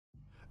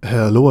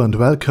Hello and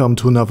welcome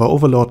to another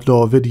Overlord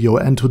lore video,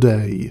 and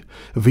today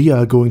we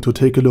are going to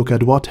take a look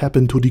at what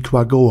happened to the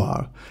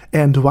Quagoa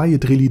and why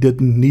it really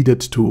didn't need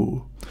it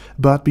to.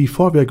 But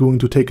before we are going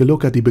to take a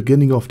look at the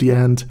beginning of the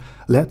end,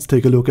 let's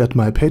take a look at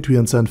my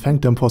Patreons and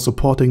thank them for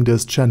supporting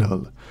this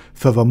channel.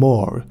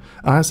 Furthermore,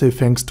 I say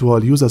thanks to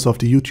all users of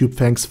the YouTube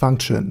thanks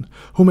function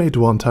who made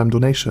one-time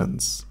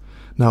donations.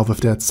 Now with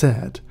that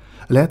said,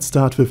 let's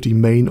start with the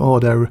main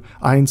order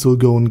Ainz Ooal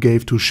Gown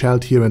gave to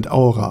Shalltear and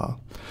Aura.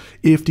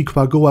 If the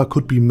Quagoa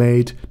could be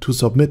made to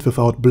submit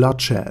without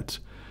bloodshed,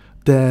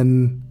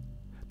 then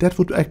that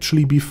would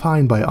actually be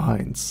fine by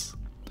Ainz.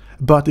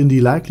 But in the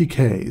likely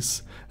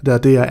case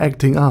that they are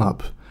acting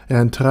up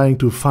and trying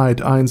to fight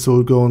Ainz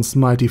Ooal Gown's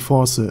mighty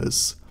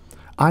forces,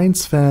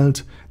 Ainz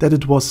felt that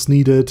it was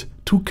needed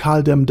to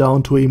cull them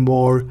down to a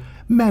more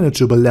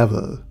manageable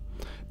level.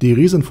 The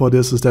reason for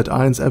this is that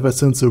Ainz, ever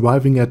since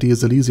arriving at the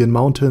Elysian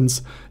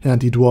Mountains and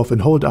the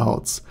Dwarven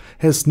holdouts,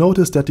 has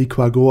noticed that the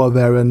Quagoa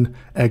were an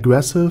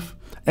aggressive,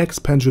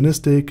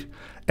 expansionistic,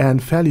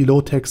 and fairly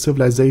low-tech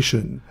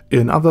civilization.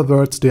 In other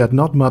words, they had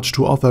not much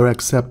to offer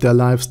except their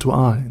lives to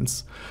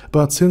Ainz.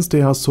 But since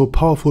they are so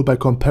powerful by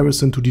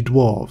comparison to the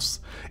dwarves,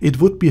 it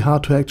would be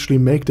hard to actually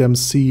make them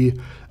see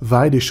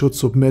why they should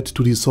submit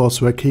to the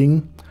Sorcerer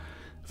King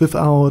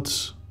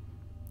without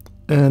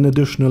an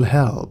additional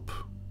help.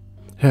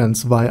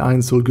 Hence why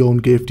Ainz Ooal Gown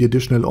gave the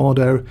additional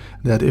order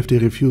that if they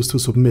refuse to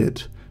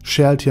submit,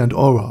 Shalltear and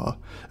Aura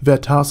were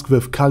tasked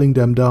with culling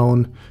them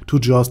down to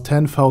just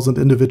 10,000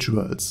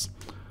 individuals.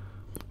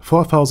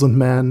 4,000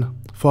 men,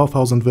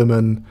 4,000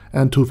 women,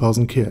 and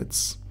 2,000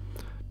 kids.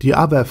 The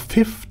other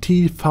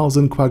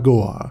 50,000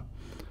 Quagoa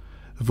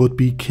would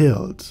be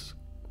killed,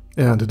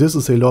 and this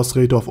is a loss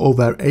rate of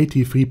over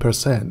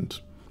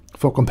 83%.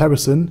 For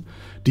comparison,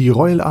 the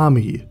Royal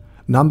Army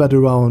numbered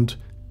around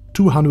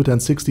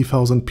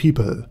 260,000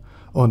 people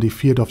on the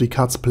field of the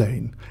Cuts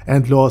Plain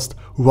and lost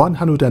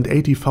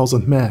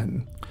 180,000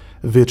 men,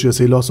 which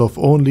is a loss of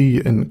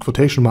only, in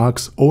quotation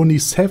marks, only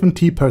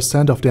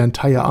 70% of their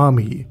entire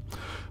army.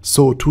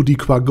 So to the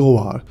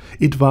Quagoa,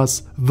 it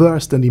was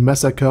worse than the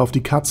massacre of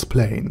the Cuts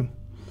Plain.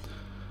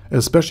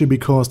 Especially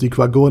because the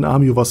Quagoan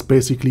army was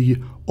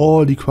basically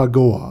all the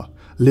Quagoa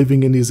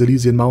living in these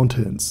Elysian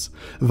Mountains,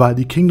 while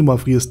the Kingdom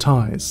of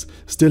Ainz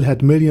still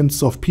had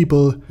millions of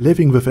people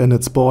living within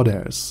its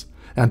borders.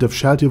 And if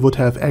Shalltear would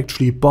have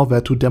actually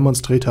bothered to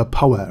demonstrate her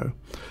power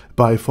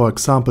by, for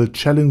example,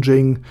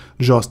 challenging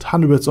just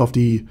hundreds of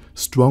the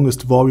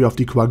strongest warrior of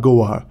the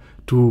Quagoa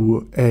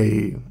to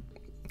a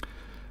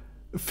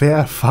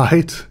fair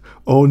fight,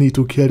 only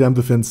to kill them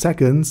within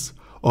seconds,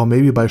 or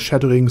maybe by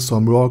shattering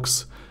some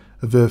rocks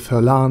with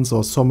her lance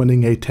or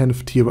summoning a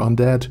 10th tier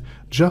undead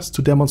just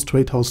to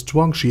demonstrate how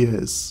strong she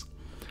is,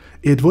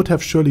 it would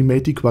have surely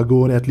made the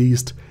Quagoan at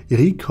least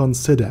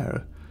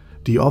reconsider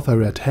the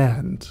offer at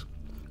hand.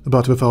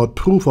 But without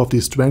proof of the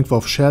strength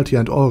of Shalltear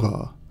and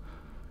Aura,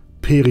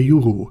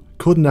 Periuru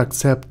couldn't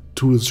accept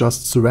to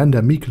just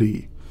surrender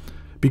meekly,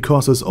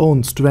 because his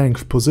own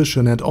strength,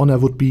 position and honor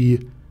would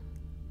be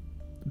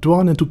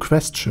drawn into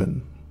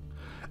question.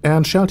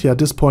 And Shalltear at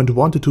this point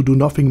wanted to do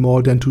nothing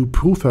more than to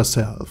prove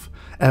herself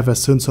ever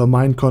since her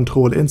mind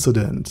control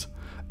incident.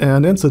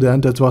 An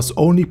incident that was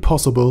only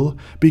possible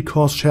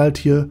because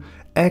Shalltear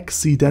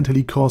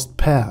accidentally crossed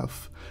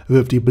paths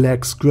with the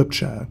Black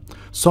Scripture,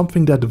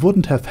 something that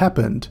wouldn't have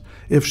happened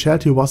if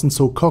Shalltear wasn't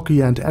so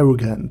cocky and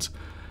arrogant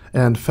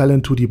and fell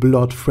into the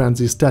blood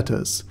frenzy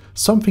status,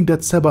 something that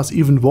Sebas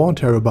even warned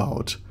her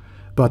about,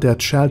 but that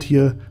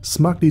Shalltear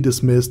smugly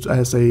dismissed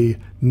as a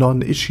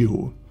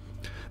non-issue.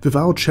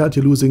 Without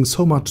Shalltear losing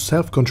so much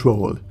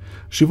self-control,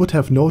 she would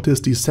have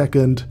noticed the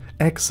second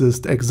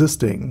exist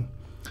existing,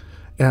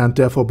 and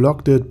therefore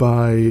blocked it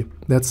by,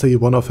 let's say,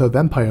 one of her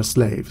vampire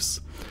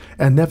slaves,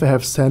 and never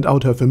have sent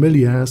out her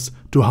familiars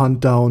to hunt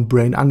down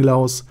Brain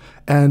Anglaus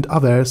and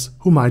others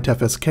who might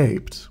have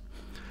escaped.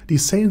 The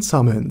same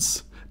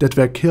summons that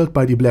were killed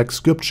by the Black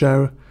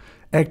Scripture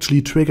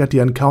actually triggered the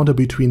encounter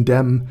between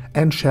them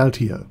and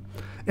Shalltear.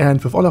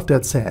 And with all of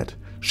that said,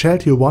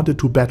 Shalltear wanted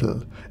to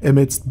battle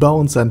amidst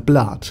bones and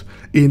blood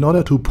in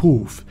order to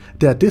prove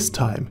that this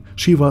time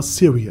she was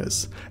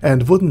serious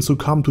and wouldn't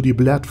succumb to the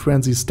blood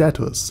frenzy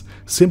status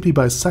simply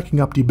by sucking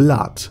up the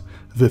blood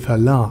with her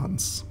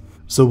lance.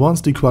 So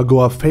once the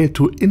Quagoa failed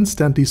to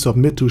instantly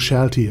submit to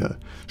Shalltear,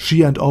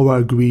 she and Aura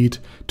agreed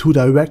to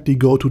directly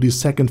go to the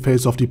second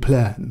phase of the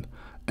plan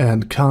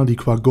and cull the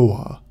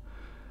Quagoa.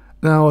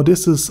 Now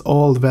this is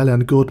all well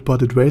and good,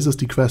 but it raises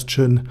the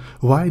question,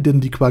 why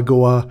didn't the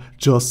Quagoa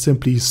just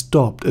simply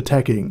stop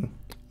attacking?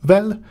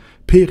 Well,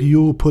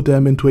 Periuru put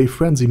them into a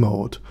frenzy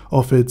mode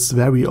of its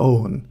very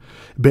own,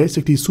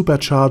 basically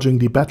supercharging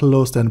the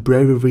battlelust and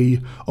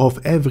bravery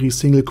of every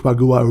single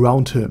Quagoa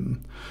around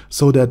him,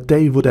 so that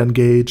they would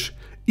engage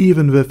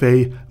even with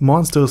a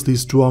monstrously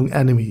strong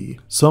enemy,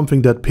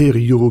 something that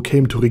Periuru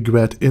came to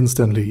regret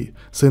instantly,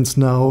 since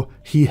now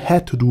he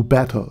had to do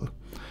battle,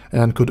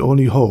 and could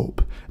only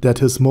hope that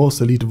his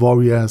most elite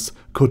warriors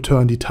could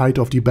turn the tide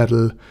of the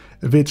battle,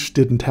 which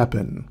didn't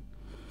happen.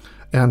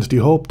 And the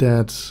hope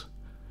that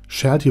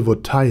Shalltear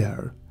would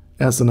tire,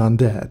 as an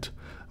undead,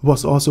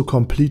 was also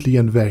completely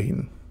in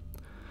vain.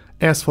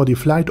 As for the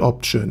flight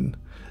option,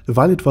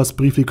 while it was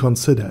briefly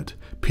considered,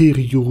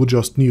 Periuru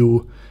just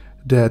knew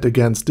that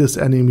against this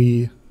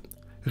enemy,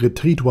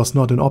 retreat was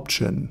not an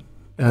option,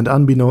 and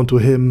unbeknown to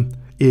him,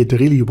 it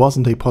really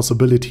wasn't a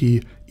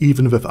possibility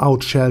even without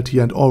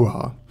Shalltear and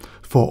Aura,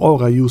 for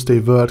Aura used a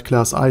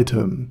world-class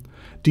item,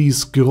 the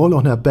scroll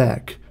on her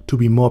back to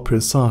be more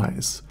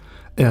precise,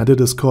 and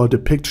it is called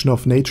Depiction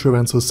of Nature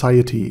and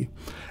Society,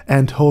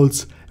 and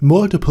holds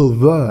multiple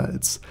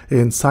worlds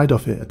inside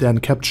of it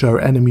and capture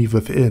enemy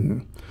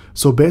within,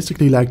 so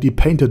basically like the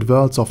painted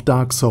worlds of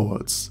Dark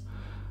Souls.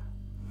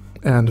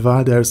 And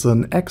while there's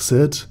an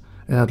exit,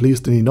 at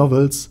least in the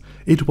novels,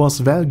 it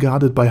was well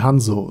guarded by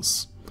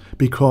Hanzos,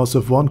 because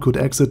if one could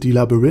exit the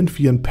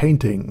labyrinthian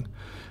painting,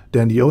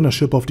 then the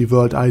ownership of the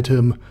world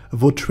item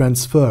would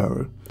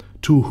transfer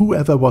to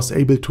whoever was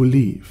able to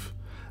leave.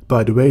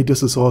 By the way,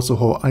 this is also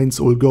how Ainz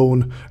Ooal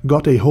Gown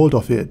got a hold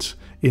of it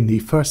in the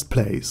first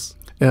place.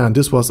 And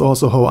this was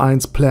also how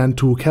Ainz planned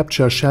to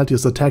capture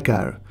Shalltear's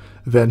attacker,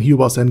 when he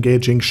was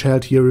engaging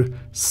Shalltear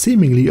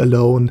seemingly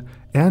alone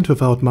and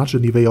without much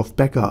in the way of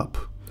backup.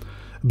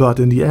 But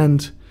in the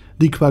end,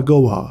 the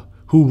Quagoa,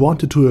 who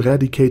wanted to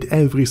eradicate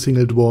every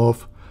single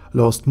dwarf,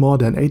 lost more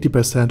than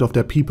 80% of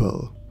their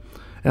people,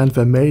 and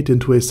were made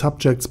into a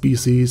subject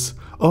species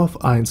of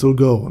Ainz Ooal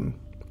Gown.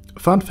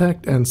 Fun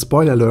fact and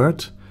spoiler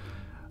alert,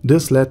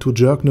 this led to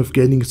Jerknuf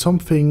gaining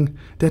something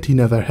that he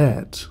never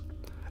had: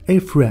 a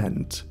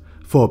friend,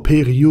 for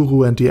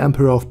Periuru and the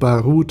Emperor of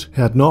Barut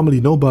had normally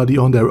nobody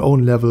on their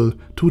own level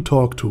to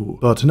talk to,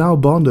 but now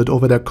bonded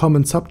over their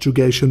common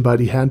subjugation by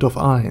the hand of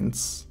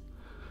Ainz.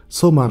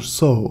 So much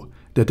so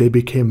that they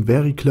became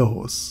very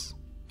close.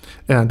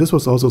 And this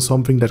was also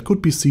something that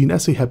could be seen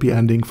as a happy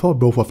ending for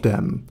both of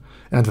them.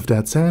 And with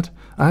that said,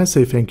 I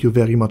say thank you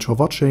very much for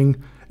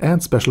watching,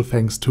 and special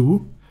thanks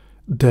to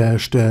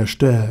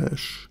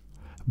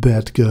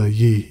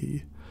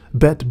Badgaye,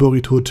 Bad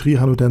Burrito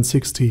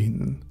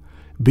 316,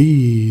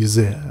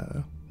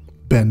 Beezer,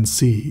 Ben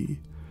C,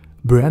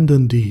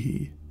 Brandon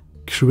D,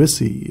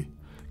 Chrissy,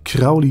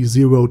 Crowley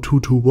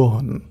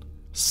 0221,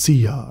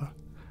 Sia,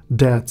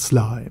 Dead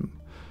Slime,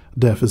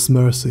 Death is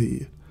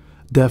Mercy,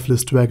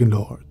 Deathless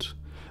Dragonlord,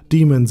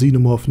 Demon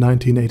Xenomorph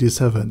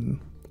 1987,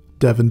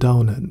 Devin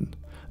Downen,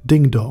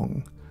 Ding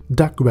Dong,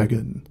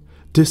 Duckwagon,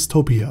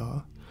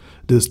 Dystopia,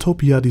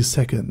 Dystopia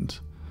II,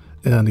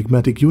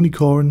 Enigmatic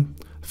Unicorn,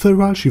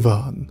 Theral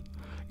Shivan,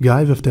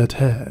 Guy with That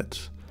Head,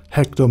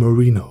 Hector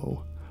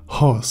Marino,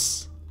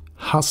 Hoss,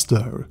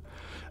 Huster,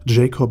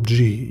 Jacob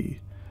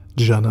G,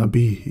 Jana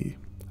B,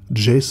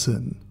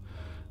 Jason,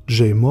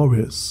 J.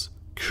 Morris,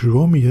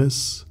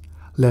 Chromius,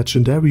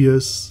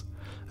 Legendarius,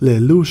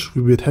 Lelouch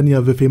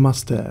Britannia with a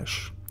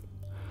Mustache,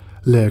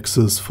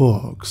 Lexus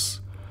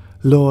Fox,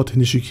 Lord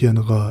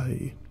Nishikian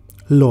Rai,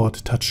 Lord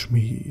Touch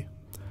Me,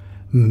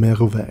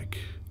 Merovec,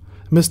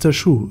 Mr.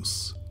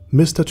 Shoes,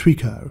 Mr.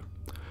 Tweaker,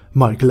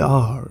 Michael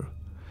R,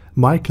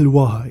 Michael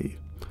Y,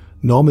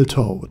 Normal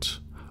Toad,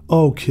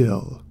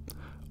 O'Kill,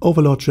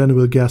 Overlord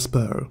General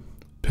Gasper,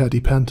 Paddy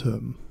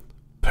Pantom,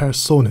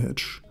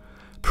 Personage,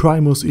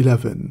 Primus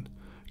 11,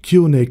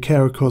 Q&A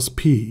Caracos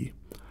P,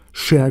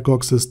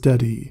 Shergox's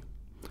Daddy,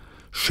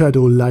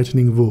 Shadow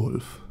Lightning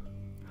Wolf,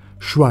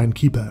 Shrine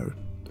Keeper,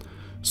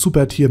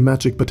 Super Tier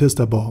Magic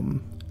Batista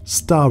Bomb,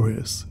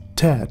 Staris,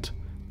 Ted,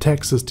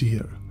 Texas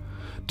Deer,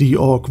 The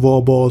Orc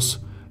Warboss,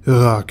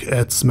 Rak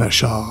Ed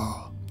Smasher,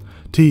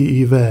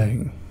 T.E.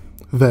 Wang,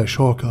 Vash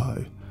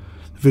Hawkeye,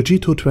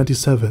 Vegito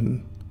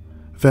 27,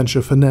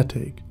 Venture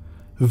Fanatic,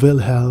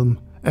 Wilhelm,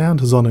 and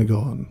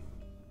Zonnegon.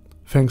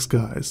 Thanks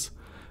guys.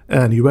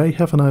 Anyway,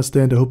 have a nice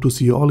day and I hope to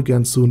see you all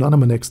again soon on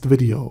my next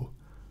video.